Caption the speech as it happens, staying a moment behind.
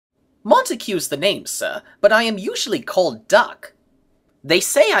Montague's the name, sir, but I am usually called Duck. They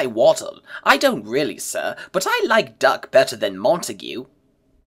say I waddle. I don't really, sir, but I like Duck better than Montague.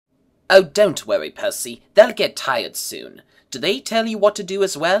 Oh, don't worry, Percy. They'll get tired soon. Do they tell you what to do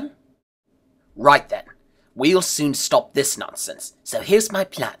as well? Right then. We'll soon stop this nonsense. So here's my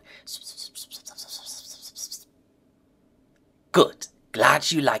plan. Good.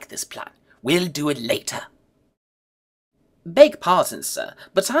 Glad you like this plan. We'll do it later. Beg pardon, sir,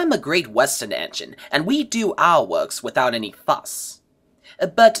 but I'm a Great Western engine, and we do our works without any fuss.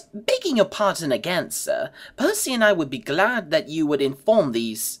 But, begging your pardon again, sir, Percy and I would be glad that you would inform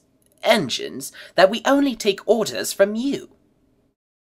these engines that we only take orders from you.